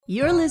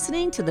You're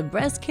listening to the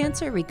Breast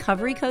Cancer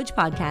Recovery Coach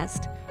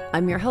podcast.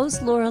 I'm your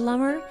host, Laura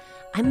Lummer.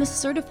 I'm a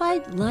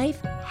certified life,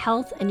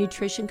 health, and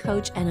nutrition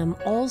coach, and I'm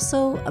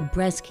also a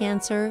breast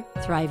cancer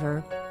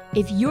thriver.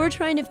 If you're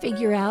trying to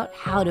figure out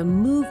how to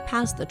move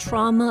past the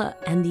trauma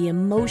and the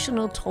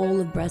emotional toll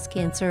of breast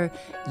cancer,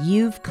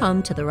 you've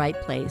come to the right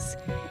place.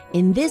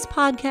 In this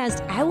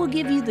podcast, I will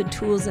give you the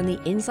tools and the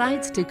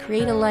insights to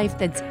create a life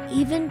that's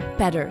even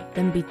better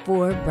than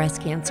before breast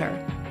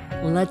cancer.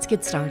 Let's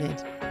get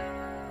started.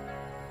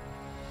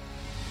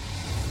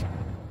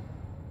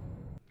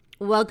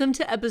 Welcome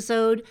to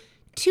episode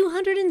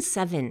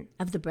 207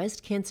 of the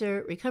Breast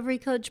Cancer Recovery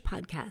Coach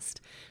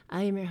podcast.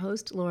 I am your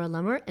host, Laura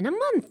Lummer, and I'm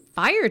on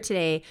fire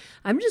today.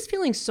 I'm just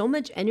feeling so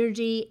much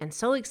energy and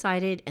so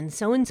excited and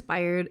so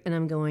inspired, and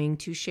I'm going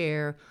to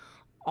share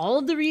all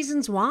of the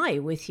reasons why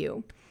with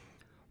you.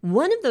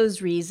 One of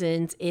those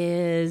reasons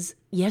is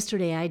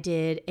yesterday I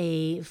did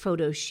a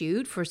photo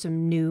shoot for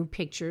some new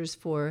pictures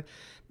for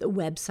the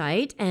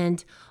website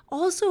and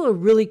also a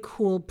really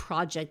cool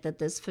project that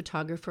this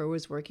photographer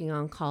was working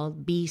on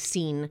called Be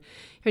Seen.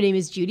 Her name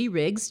is Judy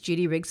Riggs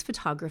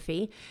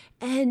Photography,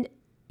 and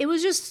it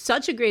was just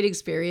such a great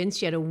experience.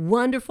 She had a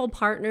wonderful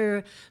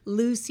partner,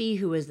 Lucy,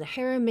 who was the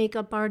hair and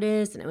makeup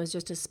artist, and it was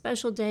just a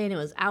special day, and it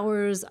was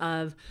hours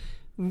of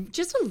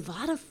just a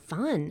lot of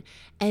fun.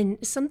 And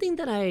something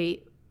that I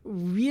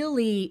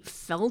really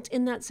felt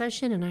in that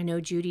session, and I know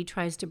Judy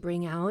tries to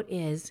bring out,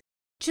 is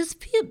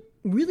just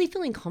really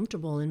feeling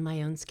comfortable in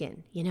my own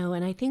skin,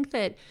 and I think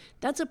that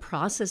that's a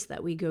process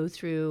that we go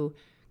through,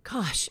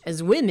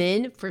 as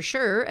women, for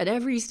sure, at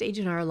every stage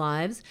in our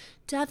lives,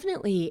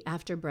 definitely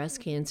after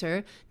breast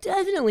cancer,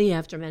 definitely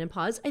after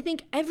menopause. I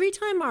think every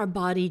time our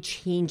body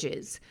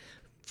changes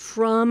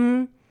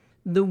from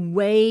the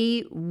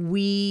way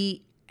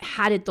we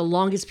had it the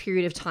longest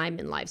period of time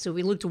in life. So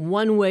we looked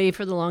one way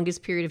for the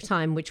longest period of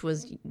time, which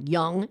was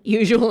young,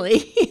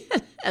 usually.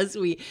 As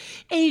we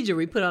age or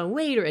we put on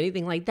weight or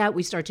anything like that,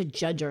 we start to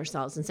judge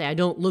ourselves and say, I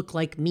don't look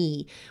like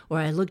me, or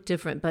I look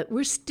different. But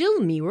we're still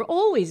me. We're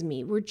always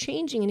me. We're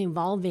changing and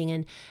evolving.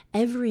 And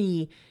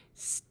every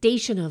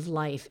station of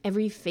life,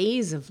 every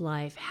phase of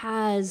life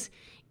has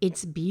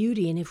its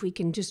beauty. And if we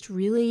can just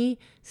really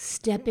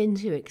step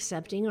into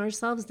accepting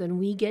ourselves, then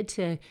we get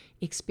to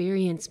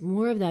experience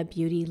more of that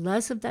beauty,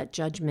 less of that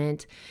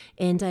judgment.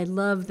 And I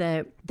love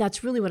that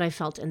that's really what I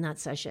felt in that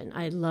session.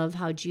 I love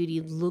how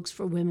Judy looks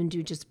for women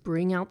to just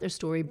bring out their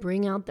story,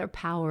 bring out their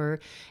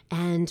power,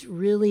 and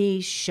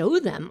really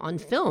show them on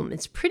film.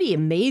 It's pretty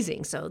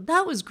amazing. So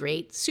that was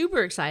great.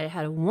 Super excited.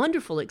 Had a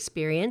wonderful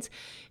experience.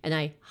 And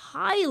I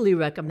highly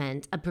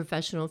recommend a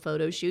professional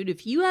photo shoot.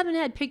 If you haven't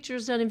had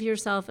pictures done of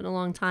yourself in a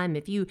long time,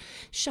 if you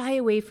shy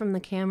away from the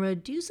camera,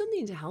 do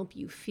something to help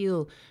you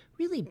feel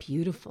really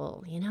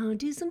beautiful,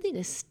 do something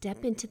to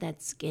step into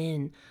that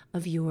skin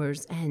of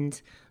yours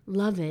and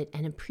love it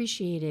and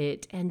appreciate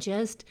it and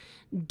just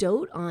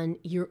dote on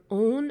your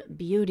own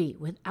beauty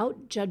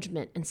without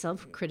judgment and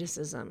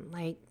self-criticism.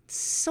 Like,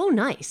 so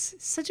nice.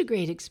 Such a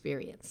great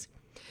experience.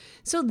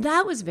 So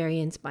that was very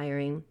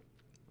inspiring.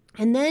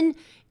 And then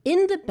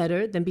in the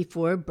Better Than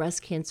Before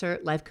Breast Cancer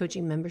Life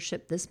Coaching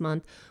membership this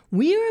month,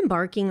 we are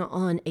embarking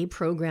on a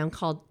program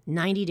called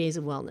 90 Days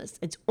of Wellness.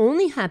 It's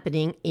only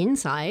happening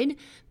inside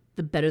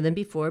the Better Than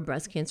Before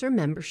Breast Cancer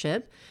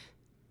membership.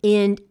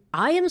 And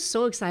I am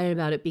so excited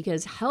about it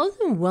because health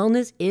and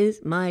wellness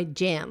is my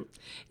jam.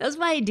 That's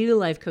why I do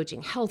life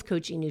coaching, health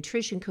coaching,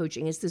 nutrition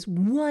coaching. It's this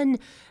one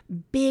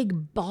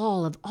big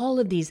ball of all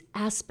of these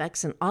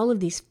aspects and all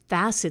of these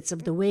facets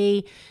of the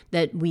way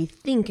that we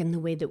think and the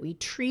way that we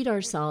treat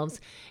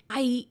ourselves.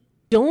 I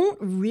don't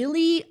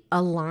really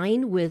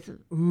align with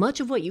much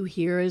of what you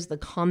hear as the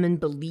common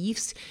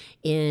beliefs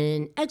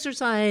in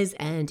exercise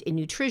and in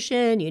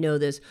nutrition.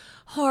 This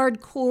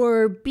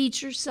hardcore,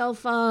 beat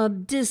yourself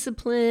up,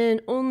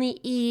 discipline, only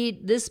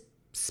eat this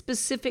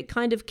specific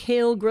kind of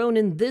kale grown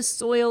in this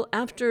soil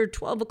after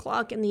 12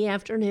 o'clock in the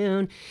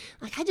afternoon.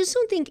 I just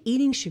don't think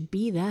eating should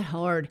be that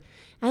hard.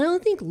 I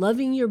don't think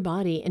loving your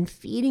body and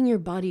feeding your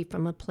body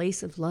from a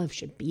place of love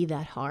should be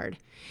that hard.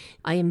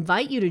 I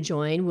invite you to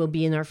join. We'll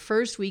be in our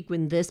first week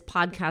when this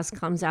podcast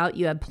comes out.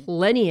 You have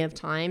plenty of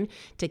time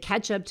to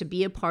catch up, to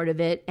be a part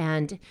of it,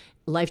 and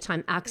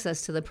lifetime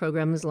access to the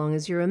program as long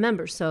as you're a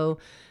member. So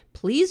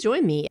please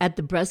join me at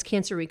the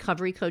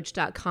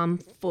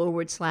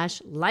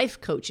breastcancerrecoverycoach.com/life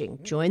coaching.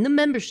 Join the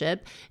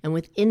membership, and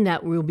within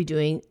that, we'll be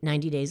doing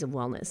 90 Days of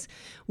Wellness.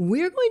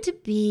 We're going to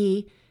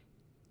be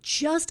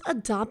just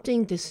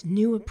adopting this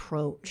new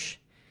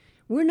approach.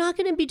 We're not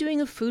going to be doing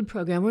a food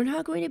program. We're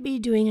not going to be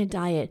doing a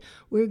diet.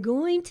 We're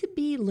going to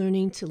be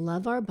learning to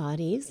love our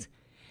bodies,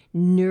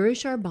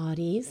 nourish our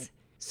bodies,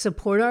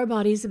 support our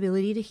body's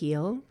ability to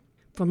heal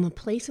from a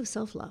place of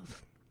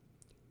self-love,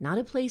 not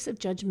a place of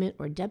judgment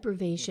or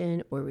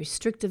deprivation or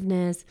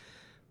restrictiveness.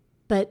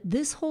 But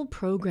this whole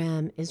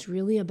program is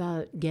really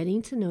about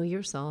getting to know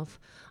yourself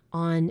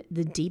on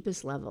the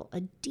deepest level,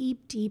 a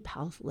deep, deep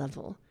health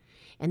level.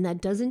 And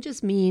that doesn't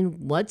just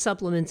mean what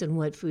supplements and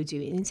what foods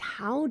you eat. It's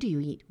how do you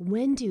eat?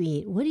 When do you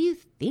eat? What do you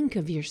think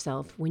of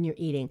yourself when you're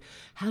eating?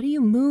 How do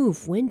you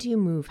move? When do you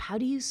move? How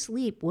do you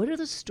sleep? What are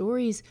the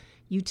stories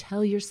you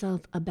tell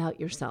yourself about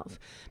yourself?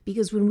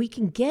 Because when we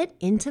can get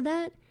into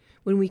that,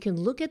 when we can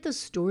look at the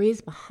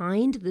stories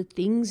behind the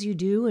things you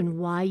do and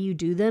why you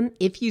do them,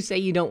 if you say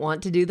you don't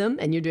want to do them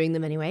and you're doing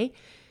them anyway,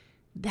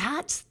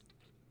 that's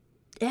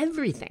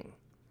everything.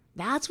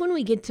 That's when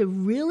we get to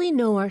really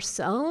know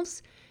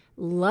ourselves,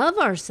 love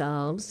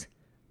ourselves,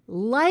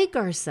 like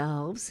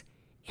ourselves,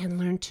 and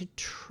learn to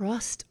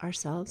trust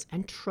ourselves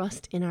and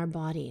trust in our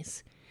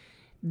bodies.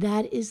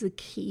 That is the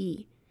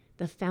key,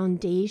 the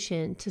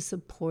foundation to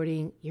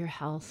supporting your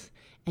health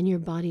and your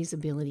body's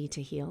ability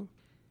to heal.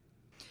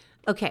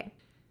 Okay,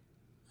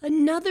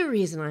 another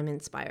reason I'm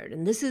inspired,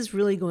 and this is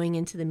really going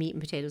into the meat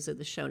and potatoes of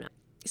the show now.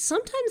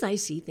 Sometimes I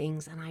see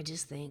things and I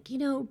just think,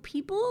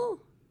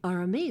 people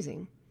are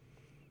amazing.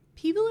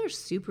 People are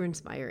super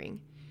inspiring.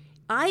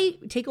 I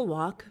take a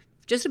walk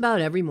just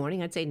about every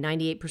morning, I'd say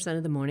 98%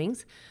 of the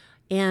mornings,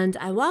 and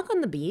I walk on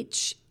the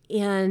beach,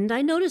 and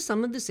I notice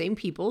some of the same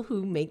people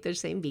who make their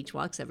same beach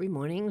walks every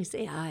morning. We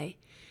say hi.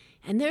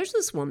 And there's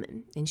this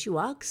woman, and she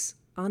walks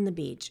on the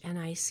beach, and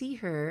I see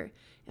her.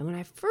 And when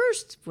I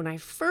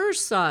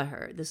first saw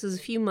her, this is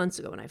a few months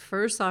ago, when I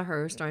first saw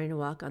her starting to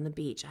walk on the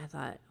beach, I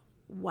thought,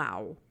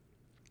 wow,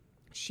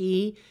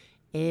 she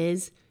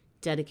is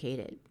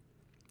dedicated.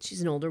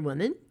 She's an older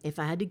woman. If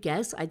I had to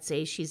guess, I'd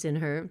say she's in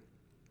her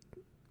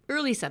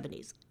early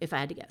 70s, if I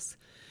had to guess.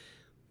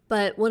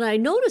 But what I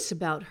noticed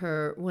about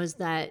her was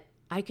that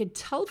I could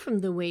tell from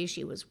the way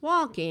she was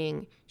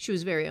walking, she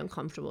was very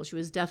uncomfortable. She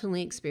was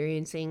definitely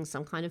experiencing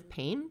some kind of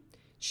pain.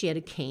 She had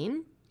a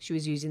cane. She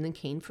was using the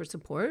cane for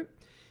support.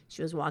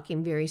 She was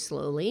walking very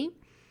slowly.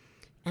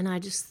 And I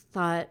just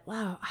thought,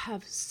 wow, I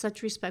have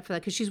such respect for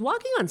that, because she's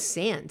walking on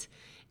sand.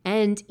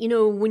 And,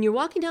 when you're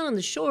walking down on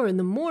the shore in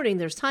the morning,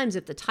 there's times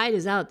if the tide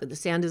is out that the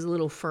sand is a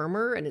little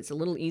firmer and it's a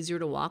little easier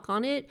to walk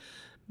on it.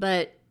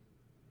 But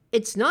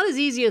it's not as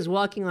easy as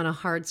walking on a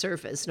hard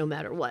surface, no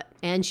matter what.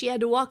 And she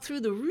had to walk through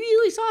the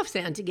really soft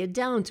sand to get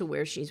down to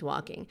where she's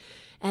walking.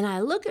 And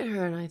I look at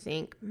her and I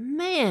think,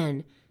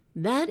 man,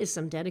 that is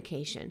some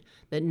dedication.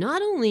 That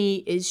not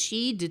only is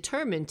she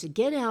determined to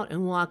get out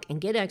and walk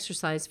and get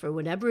exercise for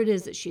whatever it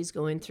is that she's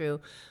going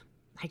through,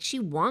 like she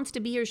wants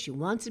to be here, she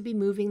wants to be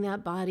moving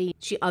that body.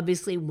 She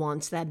obviously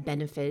wants that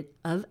benefit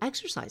of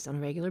exercise on a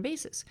regular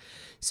basis.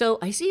 So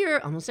I see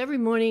her almost every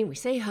morning, we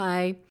say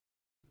hi,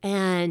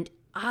 and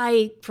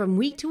I, from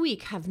week to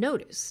week, have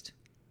noticed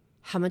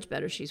how much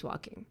better she's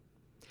walking.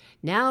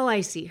 Now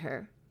I see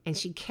her and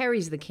she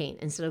carries the cane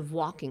instead of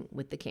walking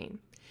with the cane.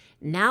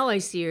 Now I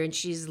see her and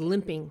she's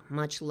limping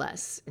much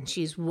less, and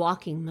she's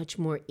walking much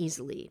more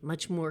easily,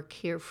 much more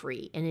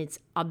carefree. And it's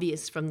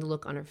obvious from the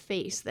look on her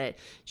face that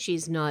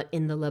she's not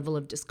in the level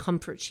of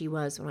discomfort she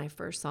was when I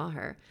first saw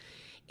her.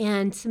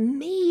 And to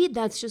me,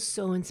 that's just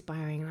so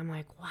inspiring. And I'm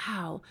like,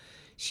 wow,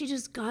 she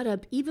just got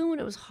up even when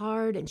it was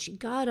hard, and she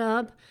got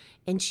up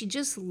and she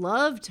just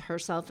loved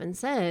herself and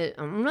said,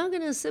 I'm not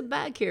going to sit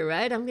back here,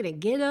 right? I'm going to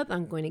get up.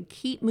 I'm going to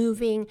keep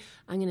moving.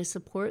 I'm going to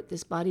support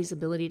this body's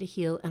ability to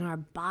heal. And our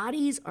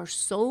bodies are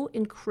so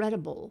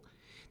incredible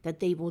that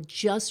they will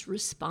just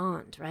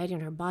respond, right?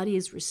 And her body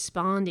is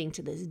responding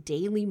to this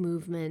daily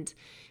movement.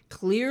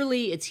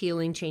 Clearly, it's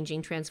healing,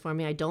 changing,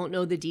 transforming. I don't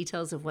know the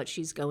details of what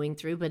she's going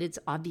through, but it's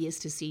obvious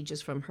to see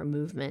just from her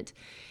movement.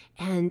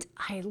 And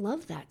I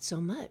love that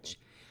so much.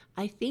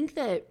 I think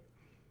that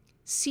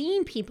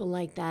seeing people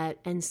like that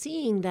and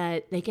seeing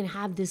that they can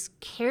have this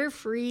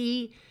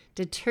carefree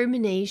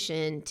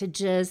determination to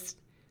just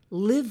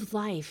live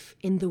life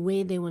in the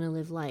way they want to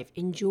live life,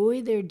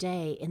 enjoy their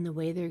day in the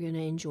way they're going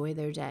to enjoy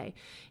their day.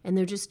 And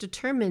they're just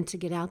determined to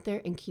get out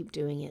there and keep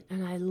doing it.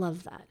 And I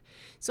love that.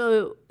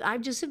 So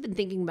I've just been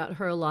thinking about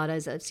her a lot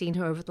as I've seen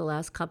her over the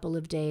last couple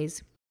of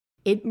days.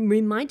 It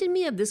reminded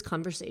me of this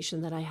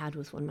conversation that I had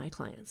with one of my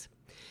clients.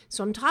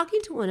 So I'm talking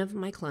to one of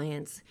my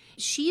clients.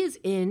 She is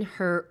in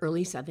her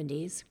early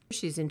 70s.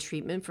 She's in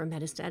treatment for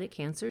metastatic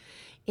cancer.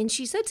 And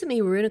she said to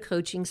me, we're in a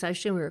coaching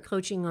session. We were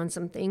coaching on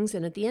some things.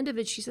 And at the end of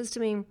it, she says to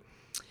me,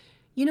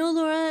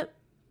 Laura,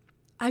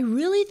 I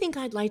really think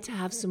I'd like to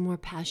have some more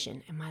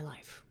passion in my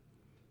life.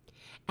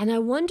 And I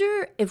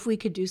wonder if we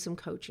could do some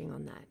coaching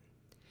on that.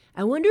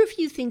 I wonder if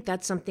you think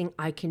that's something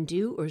I can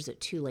do, or is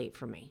it too late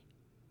for me?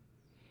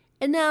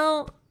 And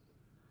now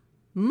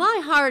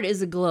my heart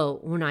is aglow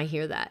when I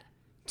hear that.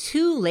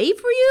 Too late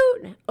for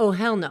you? Oh,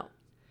 hell no.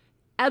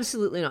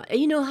 Absolutely not. And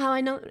you know how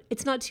I know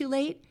it's not too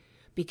late?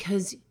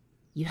 Because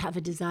you have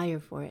a desire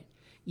for it.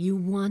 You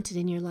want it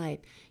in your life.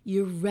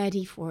 You're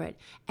ready for it.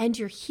 And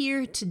you're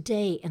here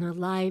today and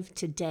alive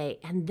today.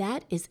 And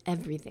that is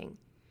everything.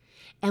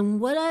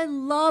 And what I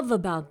love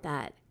about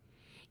that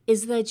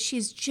is that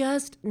she's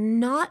just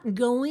not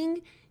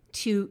going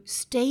to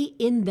stay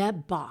in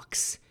that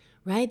box,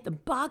 right? The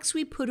box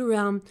we put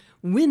around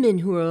women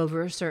who are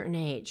over a certain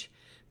age,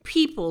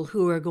 people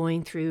who are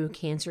going through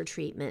cancer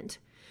treatment,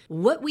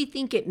 what we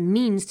think it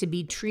means to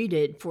be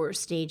treated for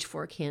stage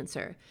 4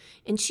 cancer.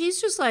 And she's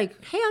just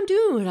like, hey, I'm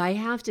doing what I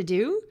have to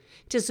do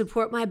to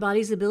support my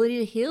body's ability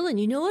to heal.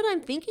 And you know what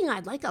I'm thinking?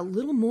 I'd like a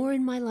little more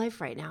in my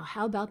life right now.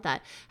 How about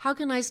that? How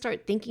can I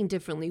start thinking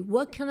differently?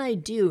 What can I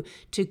do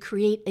to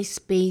create a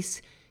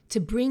space to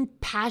bring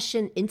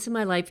passion into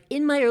my life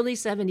in my early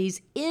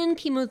 70s in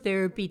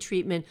chemotherapy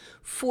treatment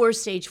for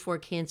stage 4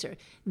 cancer?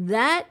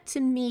 That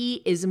to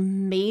me is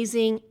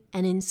amazing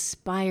and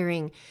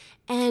inspiring.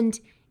 And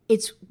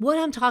it's what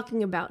I'm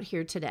talking about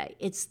here today.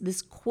 It's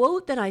this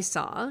quote that I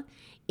saw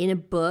in a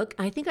book.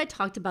 I think I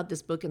talked about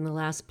this book in the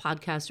last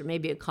podcast or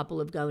maybe a couple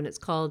ago, and it's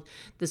called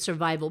The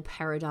Survival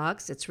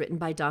Paradox. It's written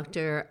by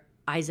Dr.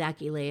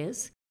 Isaac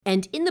Elias.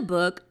 And in the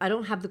book, I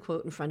don't have the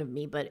quote in front of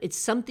me, but it's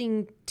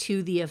something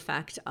to the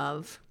effect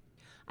of,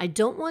 I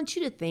don't want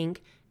you to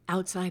think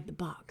outside the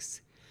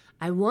box.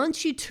 I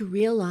want you to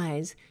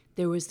realize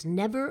there was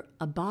never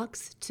a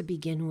box to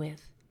begin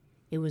with.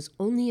 It was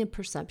only a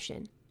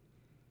perception.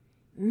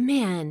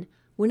 Man,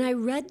 when I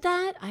read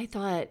that, I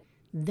thought,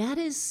 that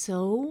is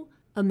so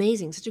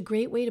amazing. Such a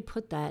great way to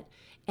put that.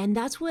 And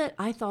that's what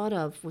I thought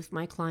of with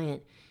my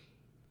client.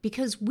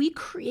 Because we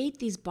create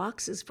these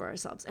boxes for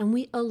ourselves and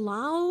we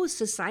allow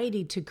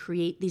society to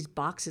create these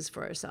boxes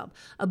for ourselves.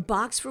 A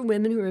box for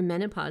women who are in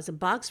menopause, a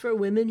box for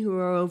women who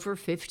are over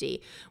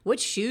 50, what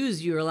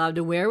shoes you're allowed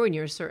to wear when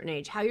you're a certain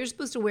age, how you're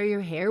supposed to wear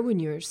your hair when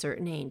you're a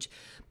certain age.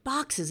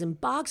 Boxes and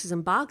boxes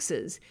and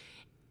boxes.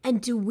 And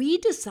do we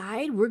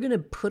decide we're going to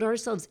put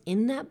ourselves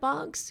in that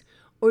box?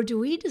 Or do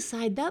we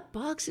decide that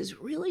box is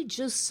really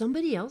just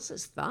somebody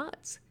else's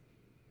thoughts?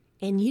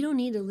 And you don't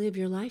need to live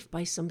your life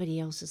by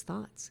somebody else's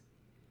thoughts.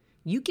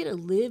 You get to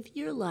live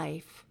your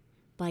life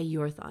by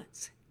your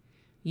thoughts.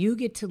 You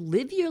get to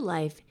live your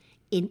life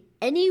in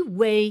any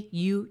way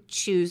you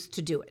choose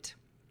to do it.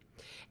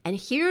 And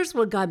here's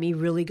what got me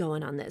really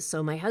going on this.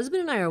 So my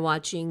husband and I are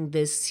watching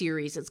this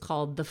series. It's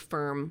called The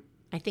Firm.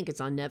 I think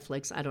it's on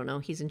Netflix. I don't know.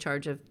 He's in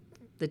charge of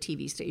the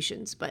TV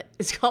stations, but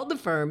it's called The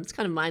Firm. It's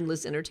kind of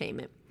mindless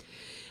entertainment.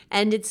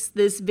 And it's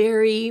this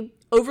very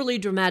overly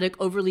dramatic,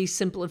 overly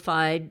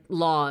simplified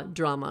law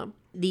drama.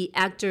 The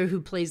actor who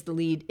plays the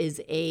lead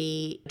is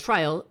a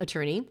trial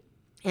attorney.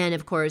 And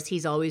of course,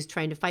 he's always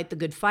trying to fight the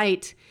good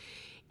fight.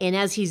 And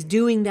as he's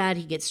doing that,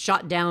 he gets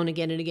shot down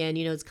again and again.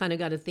 You know, it's kind of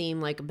got a theme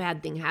like a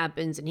bad thing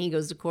happens and he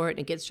goes to court and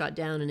it gets shot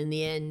down. And in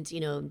the end, you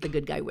know, the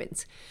good guy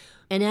wins.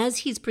 And as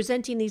he's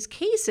presenting these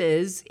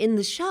cases in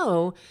the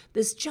show,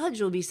 this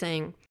judge will be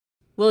saying,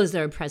 well, is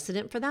there a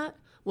precedent for that?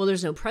 Well,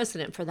 there's no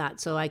precedent for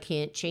that, so I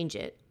can't change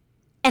it.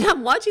 And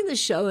I'm watching the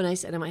show and I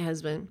said to my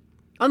husband,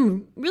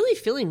 I'm really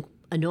feeling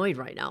annoyed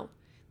right now.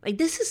 Like,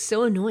 this is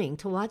so annoying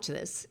to watch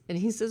this. And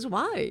he says,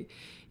 why?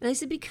 And I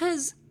said,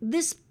 because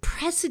this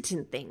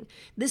precedent thing,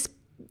 this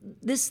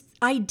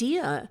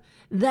idea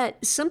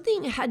that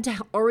something had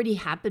to already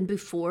happen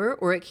before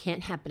or it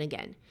can't happen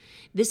again.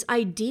 This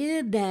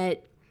idea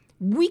that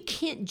we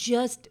can't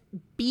just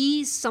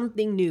be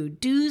something new,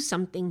 do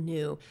something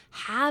new,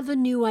 have a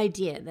new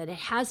idea, that it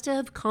has to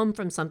have come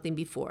from something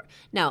before.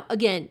 Now,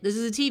 again, this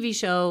is a TV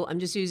show. I'm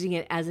just using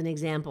it as an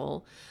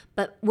example.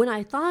 But when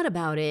I thought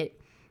about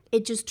it,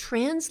 it just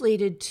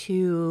translated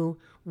to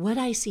what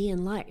I see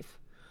in life,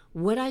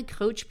 what I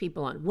coach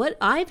people on, what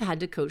I've had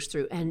to coach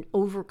through and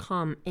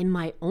overcome in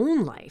my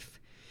own life.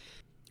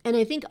 And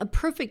I think a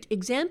perfect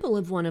example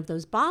of one of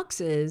those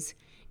boxes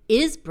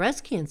is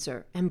breast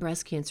cancer and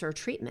breast cancer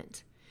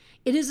treatment.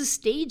 It is a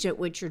stage at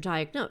which you're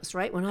diagnosed,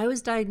 right? When I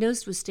was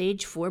diagnosed with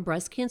stage 4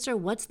 breast cancer,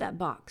 what's that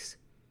box?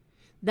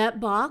 That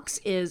box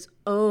is,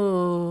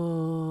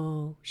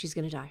 oh, she's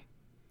going to die.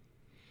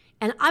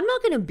 And I'm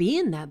not going to be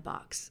in that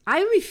box.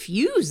 I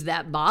refuse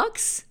that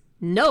box.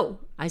 No,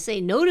 I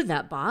say no to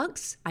that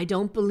box. I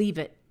don't believe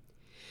it.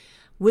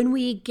 When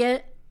we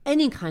get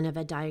any kind of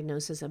a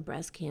diagnosis of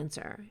breast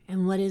cancer,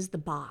 and what is the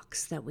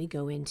box that we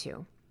go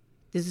into?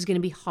 This is going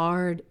to be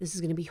hard. This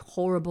is going to be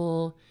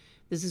horrible.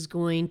 This is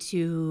going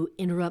to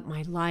interrupt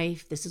my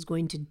life. This is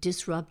going to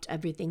disrupt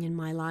everything in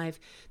my life.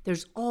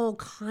 There's all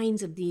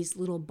kinds of these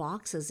little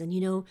boxes. And, you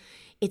know,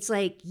 it's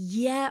like,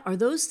 yeah, are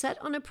those set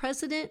on a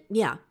precedent?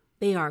 Yeah,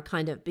 they are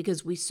kind of,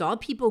 because we saw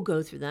people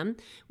go through them.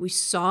 We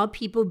saw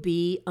people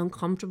be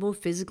uncomfortable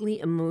physically,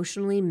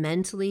 emotionally,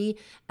 mentally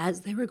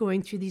as they were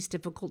going through these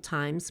difficult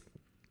times.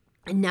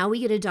 And now we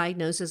get a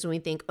diagnosis and we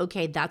think,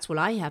 okay, that's what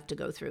I have to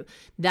go through.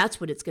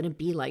 That's what it's going to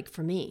be like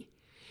for me.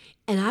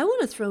 And I want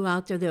to throw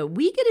out there that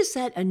we get to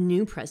set a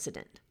new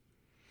precedent,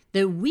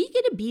 that we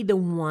get to be the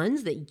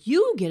ones, that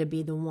you get to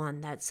be the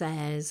one that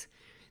says,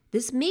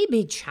 this may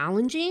be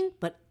challenging,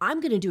 but I'm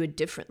going to do it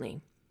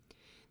differently.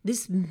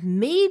 This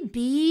may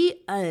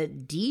be a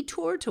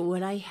detour to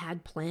what I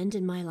had planned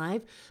in my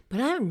life,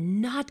 but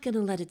I'm not going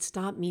to let it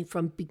stop me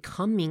from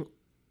becoming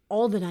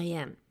all that I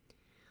am.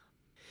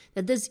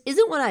 That this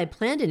isn't what I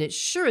planned, and it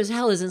sure as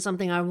hell isn't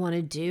something I want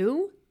to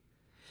do,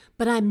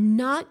 but I'm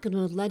not going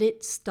to let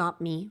it stop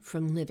me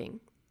from living.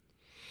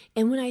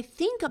 And when I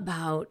think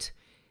about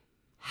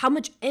how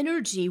much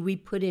energy we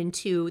put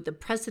into the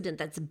precedent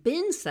that's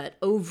been set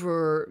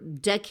over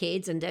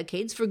decades and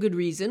decades for good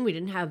reason. We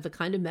didn't have the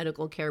kind of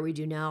medical care we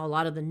do now, a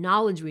lot of the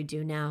knowledge we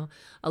do now,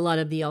 a lot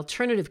of the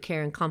alternative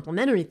care and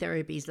complementary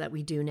therapies that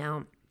we do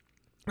now.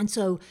 And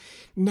so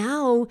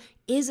now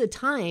is a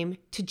time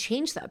to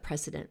change that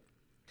precedent.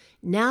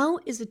 Now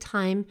is a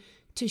time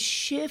to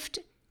shift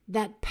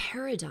that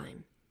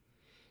paradigm.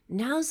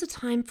 Now's the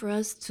time for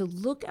us to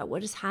look at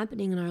what is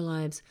happening in our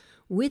lives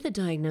with a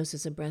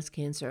diagnosis of breast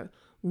cancer,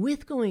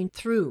 with going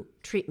through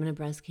treatment of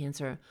breast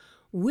cancer,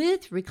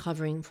 with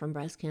recovering from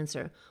breast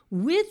cancer,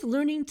 with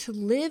learning to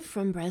live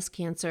from breast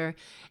cancer,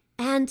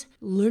 and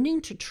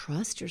learning to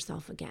trust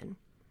yourself again.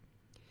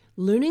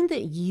 Learning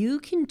that you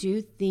can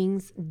do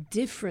things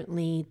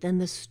differently than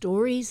the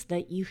stories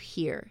that you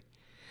hear.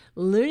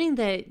 Learning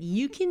that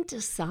you can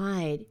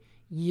decide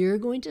you're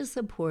going to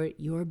support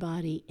your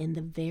body in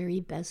the very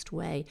best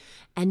way,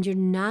 and you're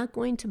not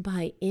going to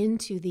buy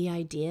into the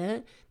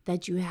idea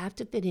that you have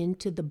to fit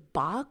into the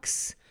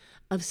box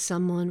of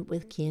someone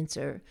with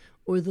cancer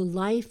or the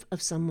life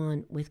of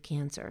someone with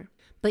cancer.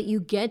 But you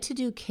get to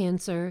do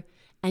cancer,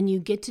 and you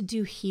get to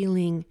do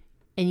healing,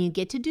 and you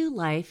get to do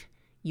life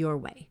your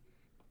way.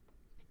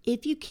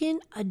 If you can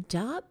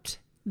adopt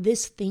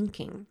this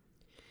thinking,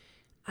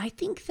 I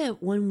think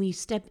that when we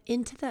step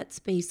into that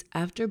space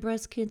after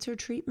breast cancer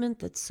treatment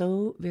that's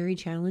so very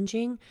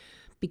challenging,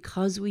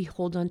 because we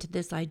hold on to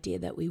this idea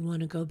that we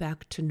want to go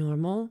back to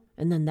normal,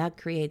 and then that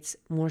creates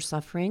more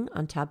suffering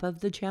on top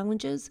of the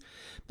challenges.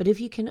 But if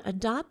you can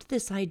adopt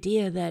this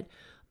idea that,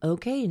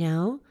 okay,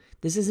 now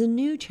this is a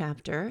new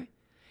chapter,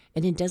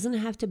 and it doesn't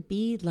have to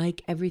be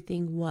like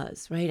everything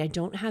was, right? I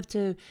don't have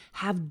to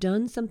have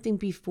done something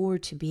before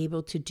to be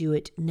able to do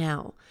it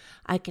now.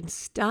 I can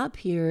stop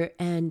here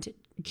and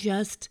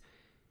just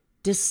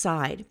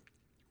decide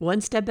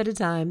one step at a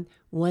time,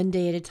 one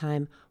day at a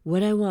time,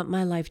 what I want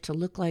my life to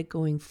look like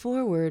going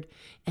forward,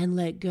 and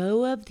let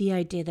go of the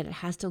idea that it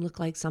has to look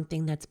like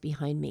something that's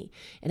behind me.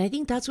 And I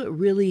think that's what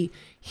really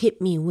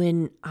hit me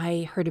when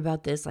I heard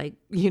about this,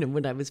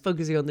 when I was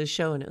focusing on this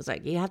show, and it was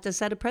like, you have to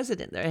set a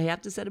precedent there. You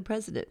have to set a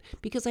precedent,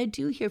 because I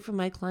do hear from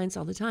my clients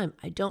all the time,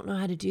 I don't know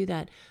how to do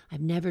that.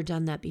 I've never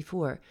done that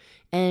before.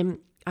 And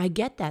I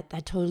get that.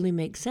 That totally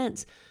makes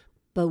sense.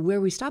 But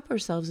where we stop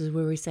ourselves is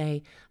where we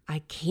say, I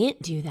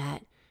can't do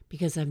that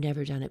because I've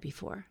never done it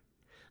before.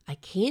 I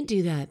can't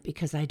do that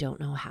because I don't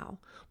know how.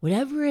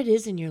 Whatever it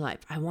is in your life,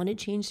 I want to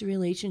change the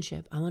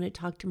relationship. I want to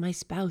talk to my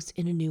spouse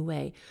in a new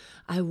way.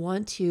 I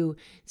want to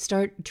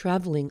start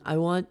traveling. I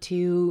want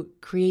to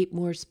create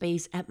more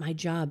space at my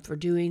job for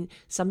doing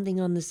something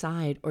on the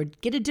side, or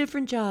get a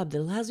different job that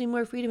allows me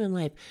more freedom in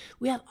life.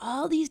 We have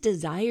all these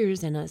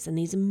desires in us and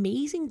these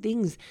amazing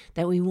things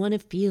that we want to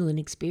feel and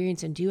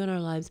experience and do in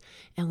our lives.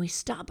 And we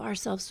stop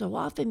ourselves so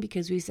often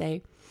because we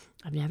say,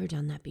 I've never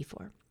done that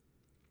before.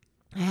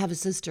 I have a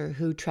sister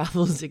who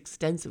travels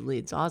extensively.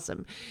 It's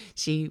awesome.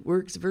 She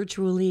works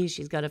virtually.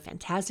 She's got a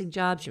fantastic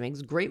job. She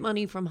makes great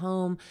money from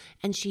home,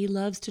 and she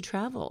loves to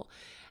travel.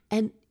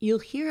 And you'll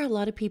hear a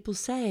lot of people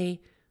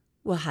say,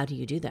 well, how do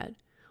you do that?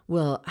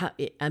 Well,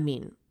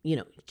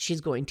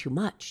 she's going too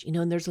much,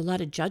 and there's a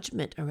lot of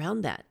judgment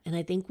around that. And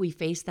I think we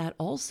face that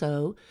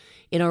also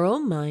in our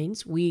own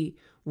minds. We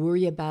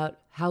worry about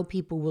how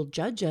people will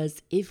judge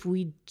us if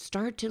we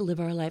start to live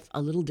our life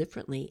a little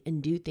differently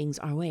and do things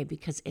our way,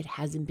 because it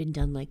hasn't been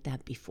done like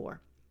that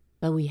before.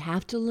 But we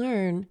have to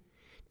learn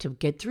to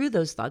get through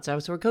those thoughts.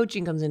 That's where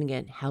coaching comes in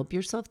again. Help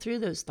yourself through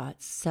those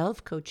thoughts.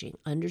 Self-coaching,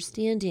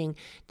 understanding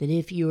that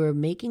if you are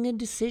making a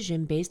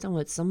decision based on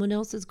what someone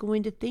else is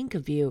going to think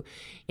of you,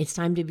 it's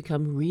time to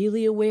become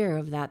really aware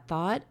of that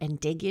thought and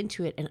dig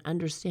into it and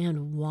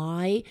understand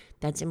why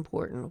that's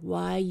important,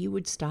 why you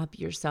would stop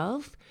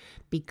yourself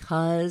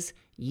because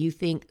you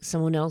think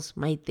someone else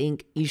might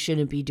think you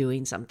shouldn't be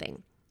doing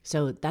something.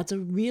 So that's a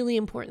really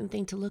important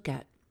thing to look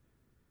at.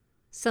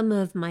 Some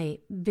of my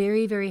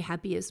very, very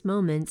happiest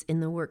moments in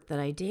the work that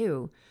I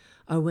do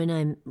are when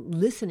I'm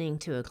listening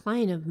to a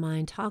client of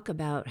mine talk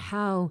about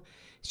how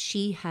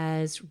she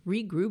has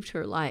regrouped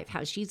her life,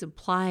 how she's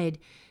applied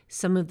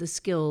some of the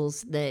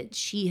skills that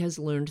she has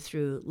learned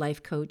through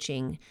life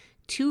coaching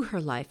to her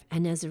life.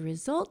 And as a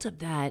result of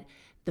that,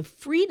 the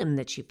freedom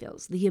that she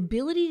feels, the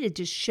ability to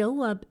just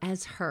show up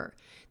as her,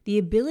 the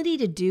ability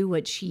to do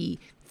what she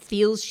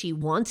feels she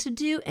wants to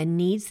do and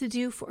needs to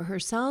do for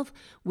herself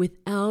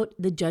without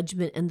the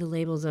judgment and the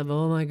labels of,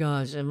 oh my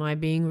gosh, am I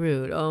being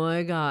rude? Oh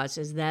my gosh,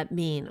 is that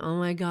mean? Oh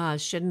my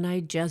gosh, shouldn't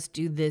I just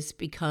do this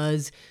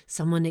because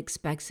someone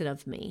expects it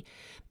of me?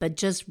 But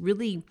just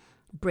really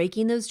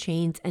breaking those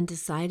chains and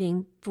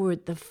deciding for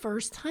the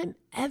first time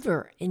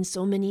ever in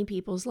so many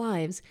people's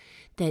lives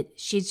that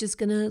she's just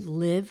going to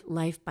live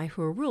life by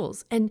her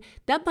rules. And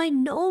that by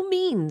no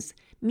means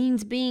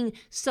being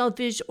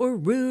selfish or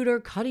rude or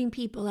cutting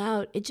people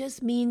out. It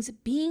just means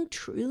being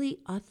truly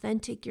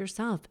authentic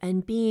yourself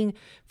and being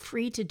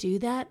free to do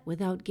that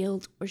without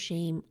guilt or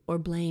shame or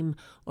blame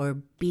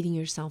or beating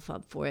yourself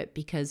up for it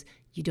because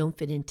you don't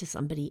fit into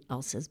somebody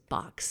else's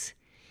box.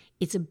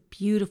 It's a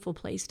beautiful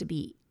place to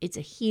be. It's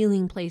a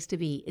healing place to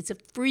be. It's a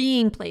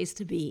freeing place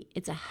to be.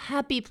 It's a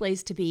happy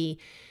place to be.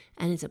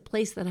 And it's a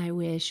place that I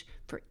wish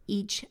for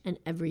each and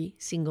every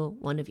single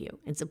one of you.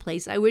 It's a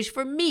place I wish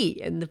for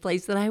me and the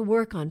place that I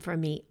work on for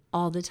me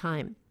all the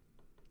time.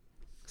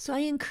 So I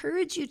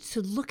encourage you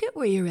to look at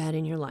where you're at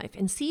in your life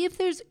and see if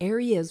there's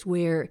areas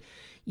where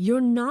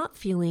you're not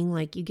feeling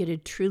like you get to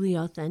truly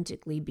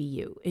authentically be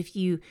you. If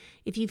you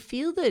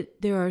feel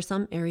that there are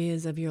some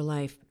areas of your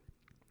life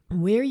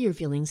where you're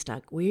feeling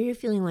stuck, where you're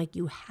feeling like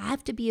you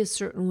have to be a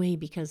certain way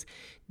because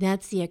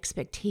that's the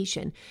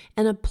expectation,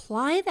 and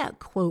apply that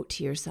quote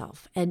to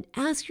yourself and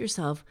ask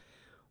yourself,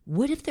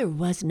 what if there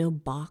was no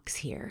box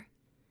here?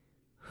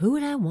 Who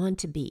would I want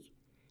to be?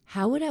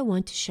 How would I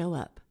want to show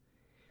up?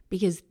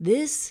 Because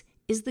this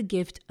is the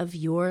gift of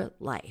your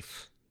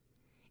life,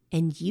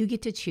 and you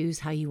get to choose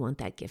how you want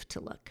that gift to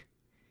look.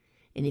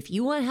 And if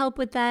you want help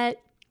with that,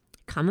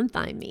 come and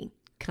find me.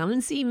 Come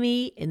and see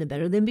me in the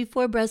Better Than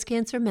Before Breast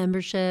Cancer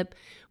membership,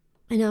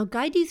 and I'll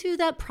guide you through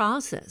that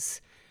process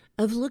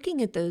of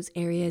looking at those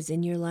areas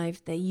in your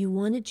life that you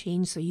want to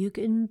change so you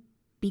can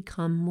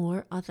become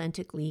more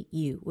authentically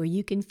you, where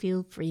you can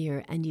feel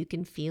freer and you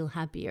can feel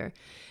happier.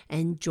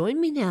 And join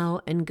me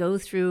now and go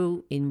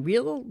through in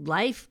real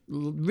life,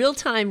 real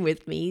time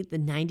with me, the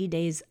 90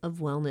 days of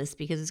wellness,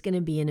 because it's going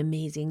to be an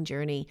amazing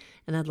journey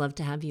and I'd love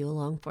to have you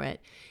along for it.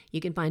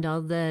 You can find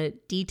all the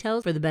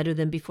details for the Better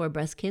Than Before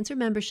Breast Cancer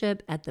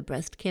membership at the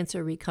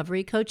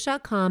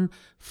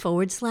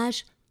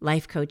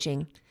breastcancerrecoverycoach.com/life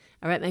coaching.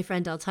 All right, my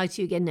friend, I'll talk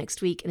to you again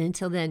next week. And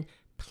until then,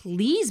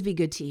 please be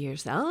good to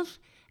yourself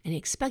and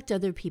expect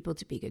other people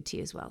to be good to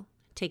you as well.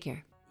 Take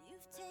care.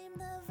 You've tamed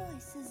the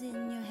voices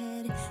in your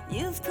head.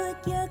 You've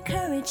put your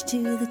courage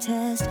to the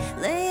test.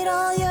 Laid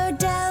all your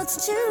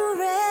doubts to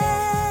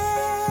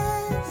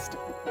rest.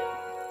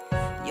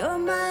 Your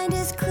mind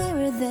is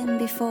clearer than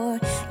before.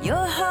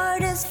 Your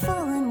heart is full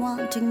and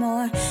wanting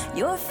more.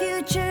 Your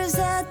future's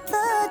at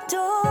the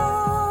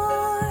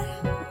door.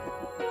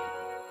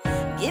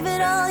 Give it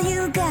all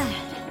you got.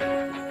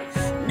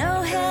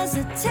 No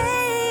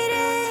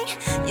hesitating.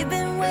 You've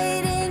been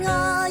waiting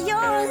all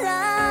your life.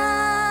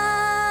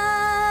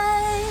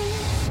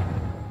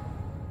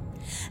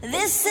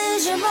 This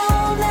is your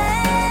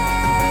moment.